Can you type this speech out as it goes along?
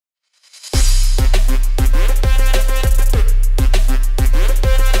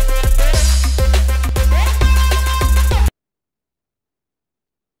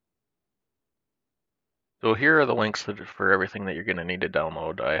here are the links for everything that you're going to need to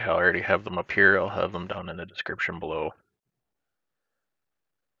download. I already have them up here. I'll have them down in the description below.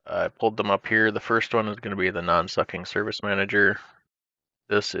 I pulled them up here. The first one is going to be the non-sucking service manager.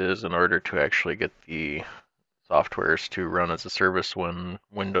 This is in order to actually get the softwares to run as a service when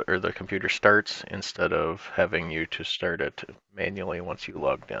the computer starts, instead of having you to start it manually once you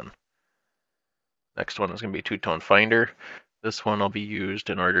logged in. Next one is going to be TwoToneFinder. This one will be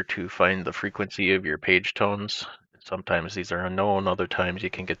used in order to find the frequency of your page tones. Sometimes these are unknown, other times you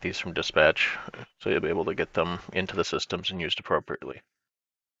can get these from dispatch, so you'll be able to get them into the systems and used appropriately.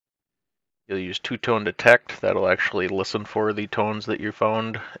 You'll use TwoToneDetect. That'll actually listen for the tones that you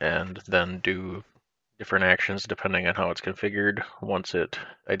found and then do different actions depending on how it's configured once it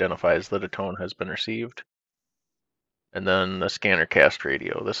identifies that a tone has been received. And then the ScannerCast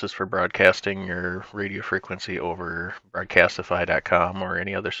radio. This is for broadcasting your radio frequency over Broadcastify.com or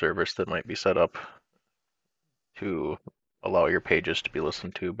any other service that might be set up to allow your pages to be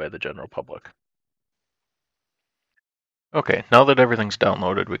listened to by the general public. Okay, now that everything's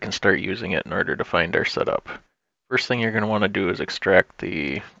downloaded, we can start using it in order to find our setup. First thing you're going to want to do is extract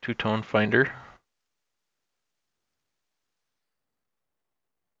the TwoToneFinder,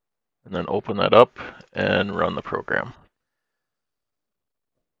 and then open that up and run the program.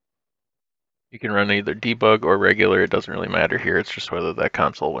 You can run either debug or regular, it doesn't really matter here, it's just whether that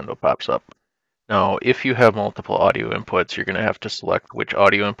console window pops up. Now, if you have multiple audio inputs, you're going to have to select which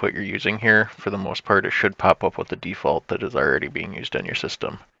audio input you're using here. For the most part, it should pop up with the default that is already being used on your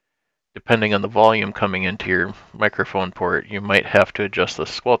system. Depending on the volume coming into your microphone port, you might have to adjust the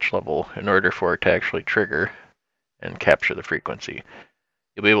squelch level in order for it to actually trigger and capture the frequency.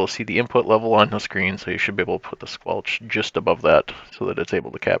 You'll be able to see the input level on the screen, so you should be able to put the squelch just above that so that it's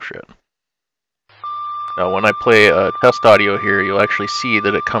able to capture it. Now, when I play a test audio here, you'll actually see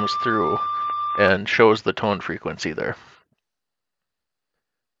that it comes through and shows the tone frequency there.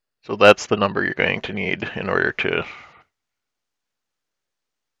 So that's the number you're going to need in order to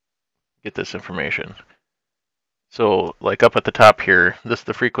get this information. So like up at the top here, the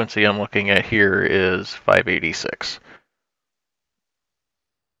frequency I'm looking at here is 586.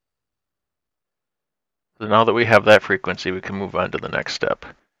 So now that we have that frequency, we can move on to the next step.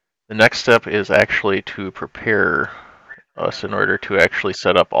 The next step is actually to prepare us in order to actually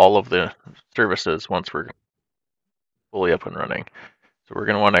set up all of the services once we're fully up and running. So we're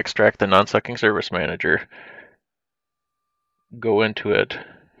going to want to extract the non-sucking service manager, go into it,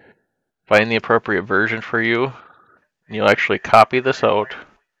 find the appropriate version for you, and you'll actually copy this out,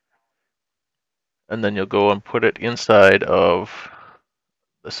 and then you'll go and put it inside of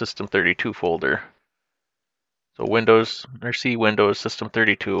the System32 folder. So Windows, or C Windows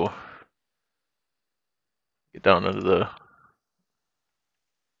System32, get down into the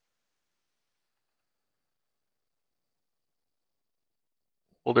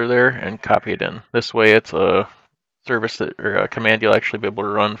folder there and copy it in. This way it's a service that, or a command you'll actually be able to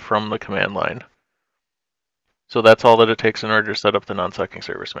run from the command line. So that's all that it takes in order to set up the non-sucking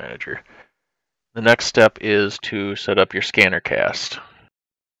service manager. The next step is to set up your ScannerCast.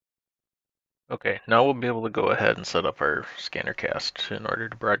 Okay, now we'll be able to go ahead and set up our ScannerCast in order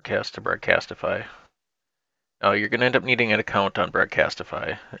to broadcast to Broadcastify. Now you're going to end up needing an account on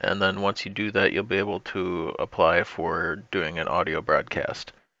Broadcastify, and then once you do that, you'll be able to apply for doing an audio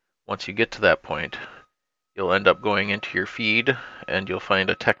broadcast. Once you get to that point, you'll end up going into your feed, and you'll find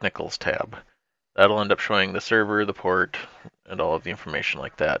a Technicals tab. That'll end up showing the server, the port, and all of the information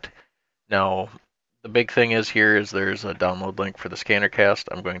like that. Now, the big thing is here is there's a download link for the ScannerCast.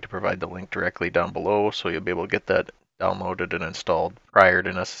 I'm going to provide the link directly down below, so you'll be able to get that downloaded and installed prior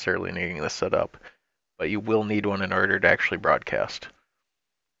to necessarily needing this set up. But you will need one in order to actually broadcast.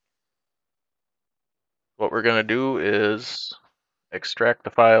 What we're going to do is extract the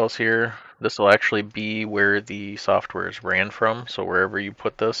files here. This will actually be where the software is ran from, so wherever you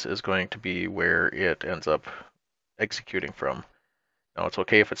put this is going to be where it ends up executing from. Now it's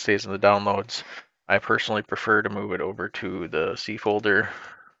okay if it stays in the downloads. I personally prefer to move it over to the C folder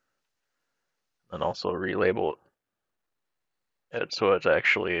and also relabel it so it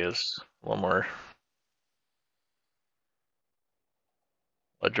actually is a little more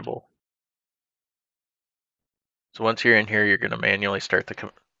legible. So once you're in here, you're going to manually start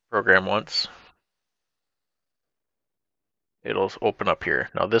the program once. It'll open up here.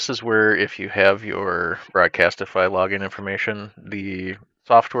 Now this is where, if you have your Broadcastify login information, the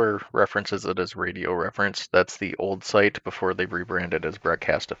software references it as radio reference. That's the old site before they rebranded as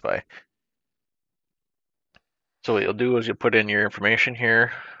Broadcastify. So what you'll do is you'll put in your information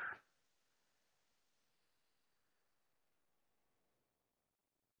here.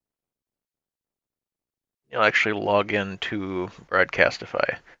 you'll actually log in to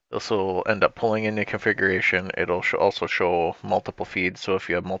Broadcastify. This will end up pulling in the configuration. It'll also show multiple feeds, so if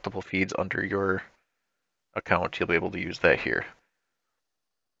you have multiple feeds under your account, you'll be able to use that here.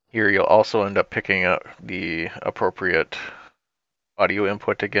 Here you'll also end up picking up the appropriate audio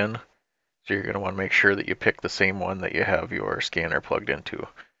input again. So you're going to want to make sure that you pick the same one that you have your scanner plugged into.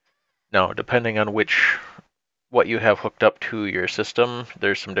 Now, depending on what you have hooked up to your system,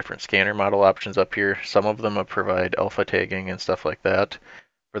 there's some different scanner model options up here. Some of them provide alpha tagging and stuff like that.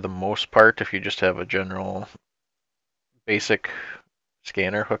 For the most part, if you just have a general basic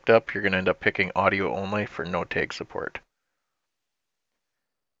scanner hooked up, you're going to end up picking audio only for no tag support.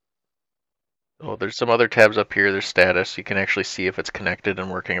 So there's some other tabs up here. There's status. You can actually see if it's connected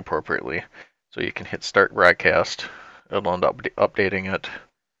and working appropriately. So you can hit start broadcast. It'll end up updating it,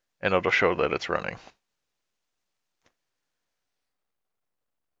 and it'll show that it's running.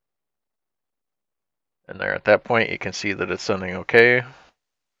 And there at that point, you can see that it's sending okay.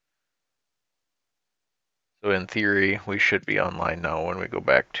 So in theory, we should be online now when we go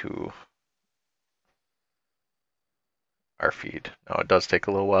back to our feed. Now it does take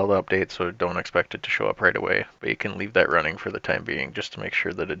a little while to update, so don't expect it to show up right away, but you can leave that running for the time being just to make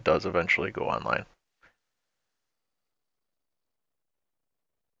sure that it does eventually go online.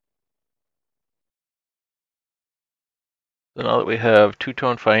 So now that we have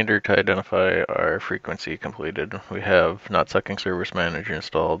TwoToneFinder to identify our frequency completed, we have Not Sucking Service Manager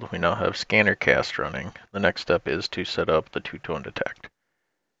installed, we now have ScannerCast running. The next step is to set up the TwoToneDetect.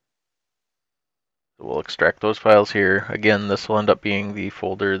 So we'll extract those files here. Again, this will end up being the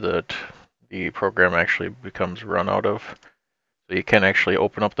folder that the program actually becomes run out of. So you can actually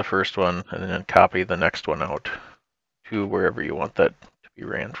open up the first one and then copy the next one out to wherever you want that to be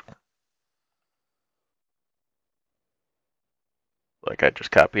ran. Like I just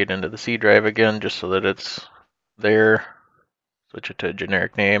copy it into the C drive again just so that it's there. Switch it to a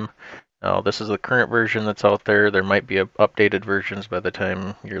generic name. Now this is the current version that's out there. There might be updated versions by the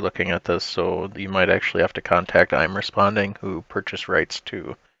time you're looking at this, so you might actually have to contact I'm Responding, who purchased rights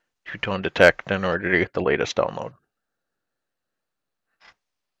to TwoToneDetect in order to get the latest download.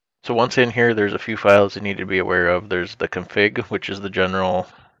 So once in here, there's a few files you need to be aware of. There's the config, which is the general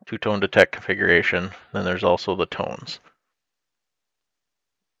TwoToneDetect configuration. Then there's also the tones.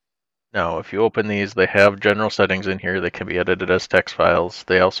 Now, if you open these, they have general settings in here that can be edited as text files.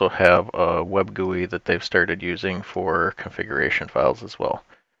 They also have a web GUI that they've started using for configuration files as well.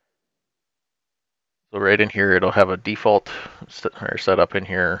 So right in here, it'll have a default setup in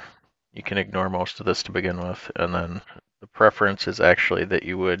here. You can ignore most of this to begin with, and then the preference is actually that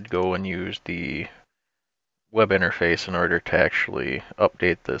you would go and use the web interface in order to actually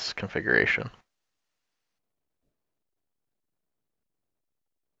update this configuration.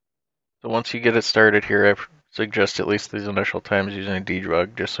 So once you get it started here, I suggest at least these initial times using a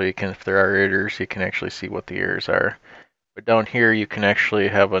debug, just so you can, if there are errors, you can actually see what the errors are. But down here, you can actually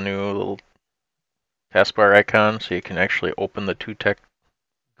have a new little taskbar icon, so you can actually open the TwoTech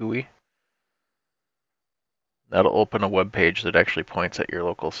GUI. That'll open a web page that actually points at your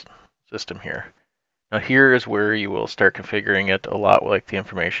local system here. Now here is where you will start configuring it a lot like the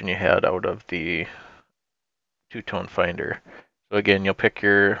information you had out of the TwoToneFinder. So again, you'll pick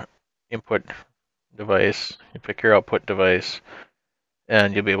your input device, you pick your output device,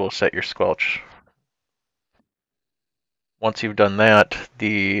 and you'll be able to set your squelch. Once you've done that,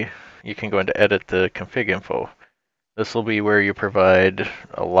 you can go into edit the config info. This will be where you provide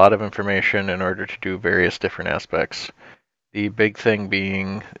a lot of information in order to do various different aspects. The big thing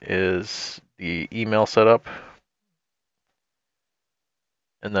being is the email setup,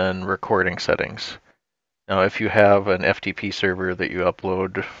 and then recording settings. Now, if you have an FTP server that you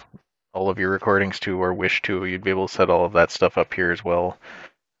upload all of your recordings to or wish to, you'd be able to set all of that stuff up here as well.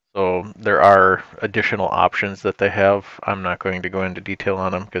 So there are additional options that they have. I'm not going to go into detail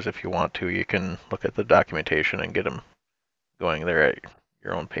on them because if you want to, you can look at the documentation and get them going there at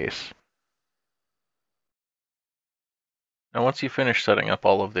your own pace. Now once you finish setting up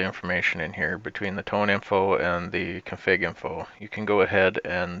all of the information in here between the tone info and the config info, you can go ahead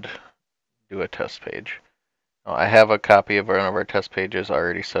and do a test page. Now, I have a copy of one of our test pages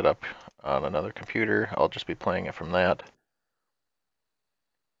already set up on another computer. I'll just be playing it from that.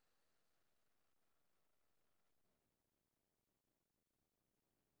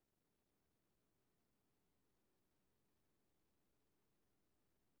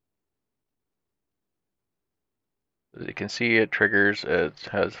 As you can see, it triggers, it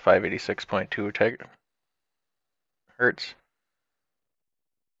has 586.2 hertz.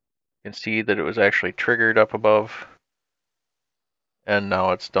 You can see that it was actually triggered up above. and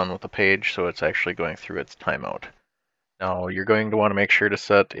now it's done with the page, so it's actually going through its timeout. Now you're going to want to make sure to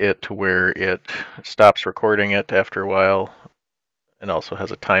set it to where it stops recording it after a while, and also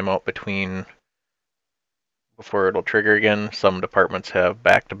has a timeout before it'll trigger again. Some departments have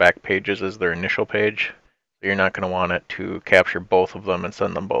back-to-back pages as their initial page, so you're not going to want it to capture both of them and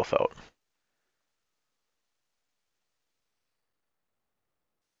send them both out.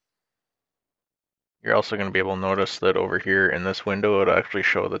 You're also going to be able to notice that over here in this window, it'll actually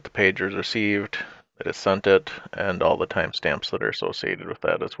show that the page was received, that it sent it, and all the timestamps that are associated with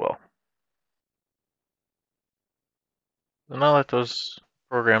that as well. So now that those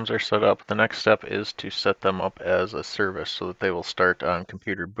programs are set up, the next step is to set them up as a service so that they will start on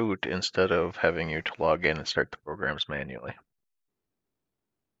computer boot instead of having you to log in and start the programs manually.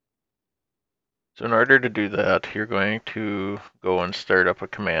 So in order to do that, you're going to go and start up a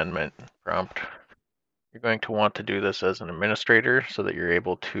command prompt. You're going to want to do this as an administrator so that you're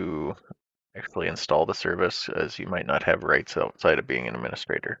able to actually install the service, as you might not have rights outside of being an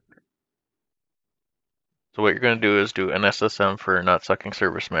administrator. So what you're going to do is do NSSM for Not Sucking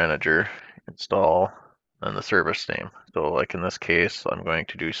Service Manager, install, and the service name. So like in this case, I'm going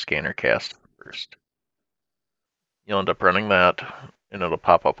to do ScannerCast first. You'll end up running that, and it'll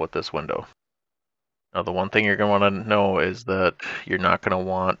pop up with this window. Now the one thing you're going to want to know is that you're not going to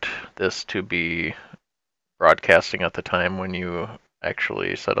want this to be broadcasting at the time when you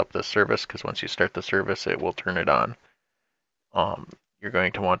actually set up this service, because once you start the service, it will turn it on. You're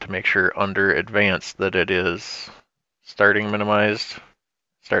going to want to make sure under advanced that it is starting minimized,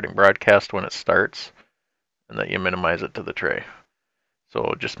 starting broadcast when it starts, and that you minimize it to the tray.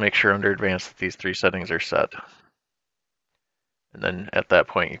 So just make sure under advanced that these three settings are set. And then at that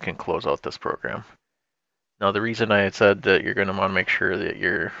point you can close out this program. Now the reason I had said that you're going to want to make sure that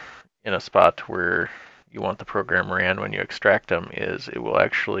you're in a spot where you want the program ran when you extract them is it will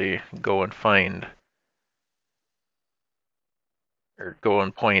actually go and find or go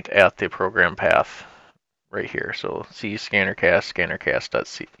and point at the program path right here. So see ScannerCast,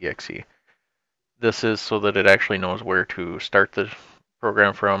 ScannerCast.exe. This is so that it actually knows where to start the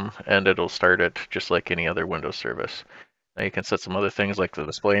program from, and it'll start it just like any other Windows service. Now you can set some other things like the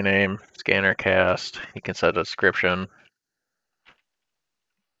display name, ScannerCast, you can set a description.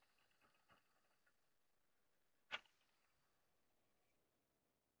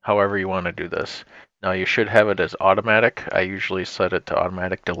 However you want to do this. Now you should have it as automatic. I usually set it to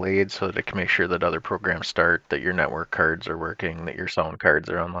automatic delayed so that it can make sure that other programs start, that your network cards are working, that your sound cards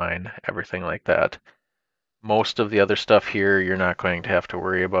are online, everything like that. Most of the other stuff here you're not going to have to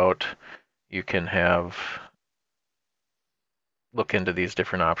worry about. You can look into these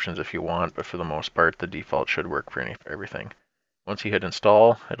different options if you want, but for the most part the default should work for everything. Once you hit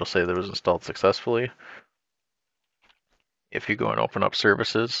install, it'll say that it was installed successfully. If you go and open up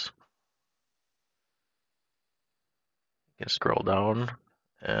services, you can scroll down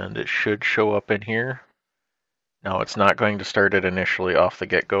and it should show up in here. Now it's not going to start it initially off the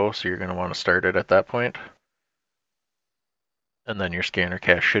get-go, so you're going to want to start it at that point. And then your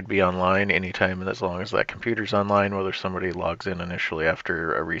ScannerCast should be online anytime as long as that computer's online, whether somebody logs in initially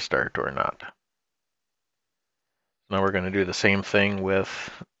after a restart or not. Now we're going to do the same thing with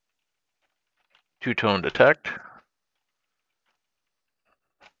TwoToneDetect.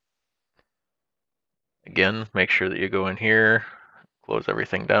 Again, make sure that you go in here, close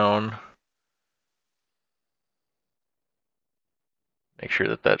everything down. Make sure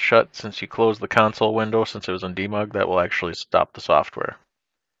that that's shut. Since you closed the console window, since it was in debug, that will actually stop the software.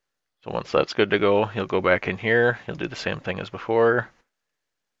 So once that's good to go, you'll go back in here, you'll do the same thing as before.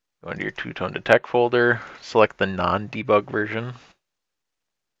 Go into your TwoToneDetect folder, select the non-debug version.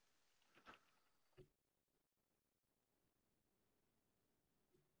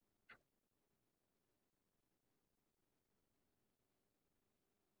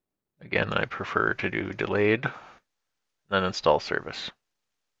 Again, I prefer to do delayed, then install service.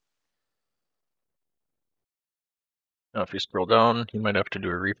 Now if you scroll down, you might have to do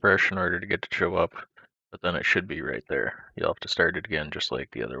a refresh in order to get it to show up, but then it should be right there. You'll have to start it again just like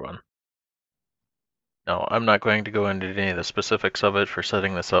the other one. Now, I'm not going to go into any of the specifics of it for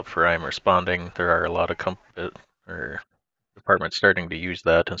setting this up for I'm responding. There are a lot of departments starting to use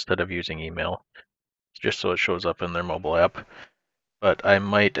that instead of using email, just so it shows up in their mobile app. But I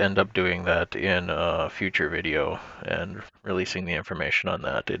might end up doing that in a future video and releasing the information on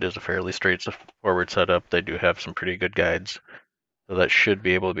that. It is a fairly straightforward setup. They do have some pretty good guides, so that should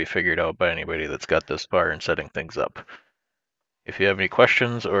be able to be figured out by anybody that's got this far in setting things up. If you have any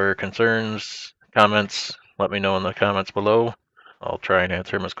questions or concerns, comments, let me know in the comments below. I'll try and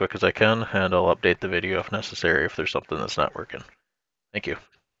answer them as quick as I can, and I'll update the video if necessary if there's something that's not working. Thank you.